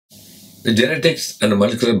The Genetics and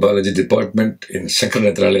Molecular Biology Department in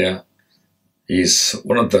Sankara, Nethralaya is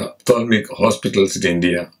one of the ophthalmic hospitals in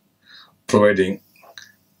India providing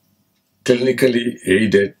clinically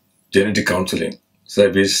aided genetic counseling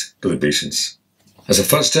service to the patients. As a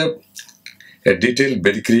first step, a detailed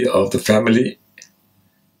pedigree of the family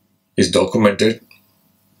is documented,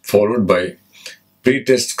 followed by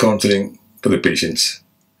pre-test counseling to the patients.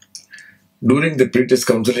 During the pre-test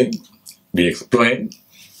counseling, we explain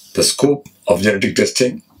the scope of genetic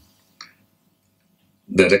testing,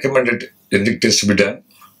 the recommended genetic test to be done,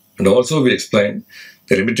 and also we explain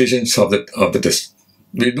the limitations of the test.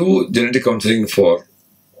 We do genetic counseling for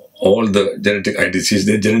all the genetic eye diseases,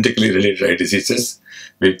 the genetically related eye diseases.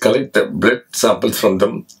 We collect the blood samples from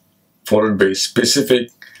them, followed by specific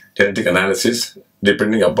genetic analysis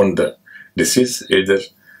depending upon the disease, either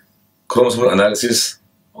chromosomal analysis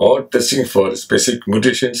or testing for specific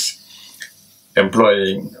mutations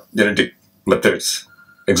employing genetic methods.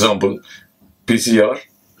 Example, PCR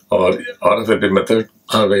or RFLP method,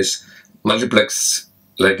 otherwise multiplex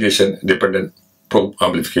ligation dependent probe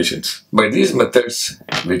amplifications. By these methods,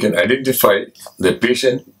 we can identify the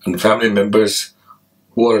patient and family members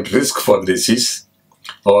who are at risk for the disease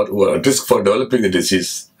or who are at risk for developing the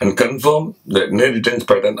disease and confirm the inheritance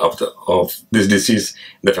pattern of this disease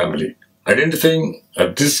in the family. Identifying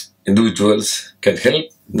at-risk individuals can help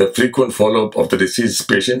the frequent follow-up of the diseased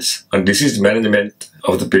patients and disease management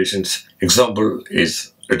of the patients. Example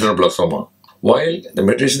is retinoblastoma. While the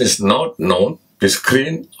mutation is not known, we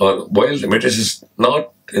screen, or while the mutation is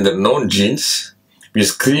not in the known genes, we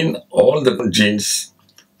screen all the genes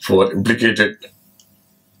for implicated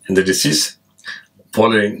in the disease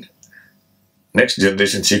following next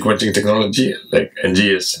generation sequencing technology like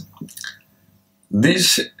NGS.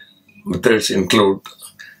 These methods include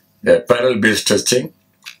panel-based testing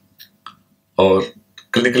or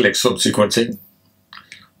clinical exome sequencing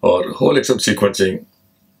or whole exome sequencing.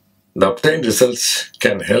 The obtained results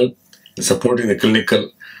can help in supporting the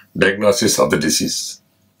clinical diagnosis of the disease.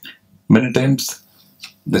 Many times,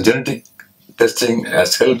 the genetic testing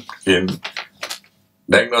has helped in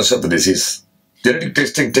diagnosis of the disease. Genetic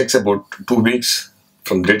testing takes about 2 weeks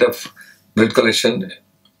from date of blood collection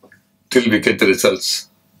till we get the results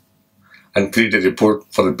and create a report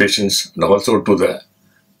for the patients and also to the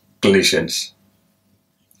clinicians.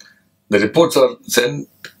 The reports are sent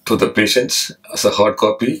to the patients as a hard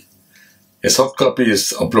copy. A soft copy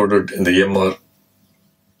is uploaded in the EMR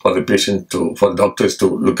for the doctors to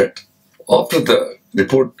look at. After the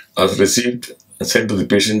report is received and sent to the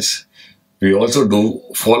patients, we also do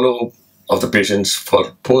follow-up of the patients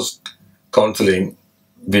for post-counseling.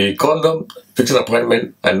 We call them, fix an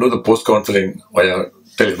appointment and do the post-counseling via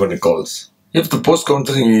telephonic calls. If the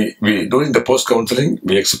during the post-counseling,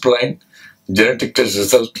 we explain genetic test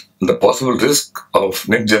result and the possible risk of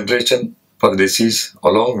next generation for the disease,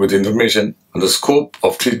 along with information on the scope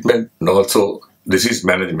of treatment and also disease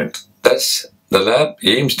management. Thus, the lab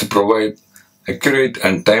aims to provide accurate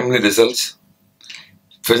and timely results,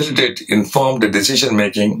 facilitate informed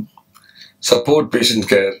decision-making, support patient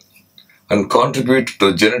care, and contribute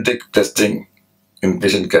to genetic testing in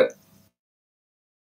patient care.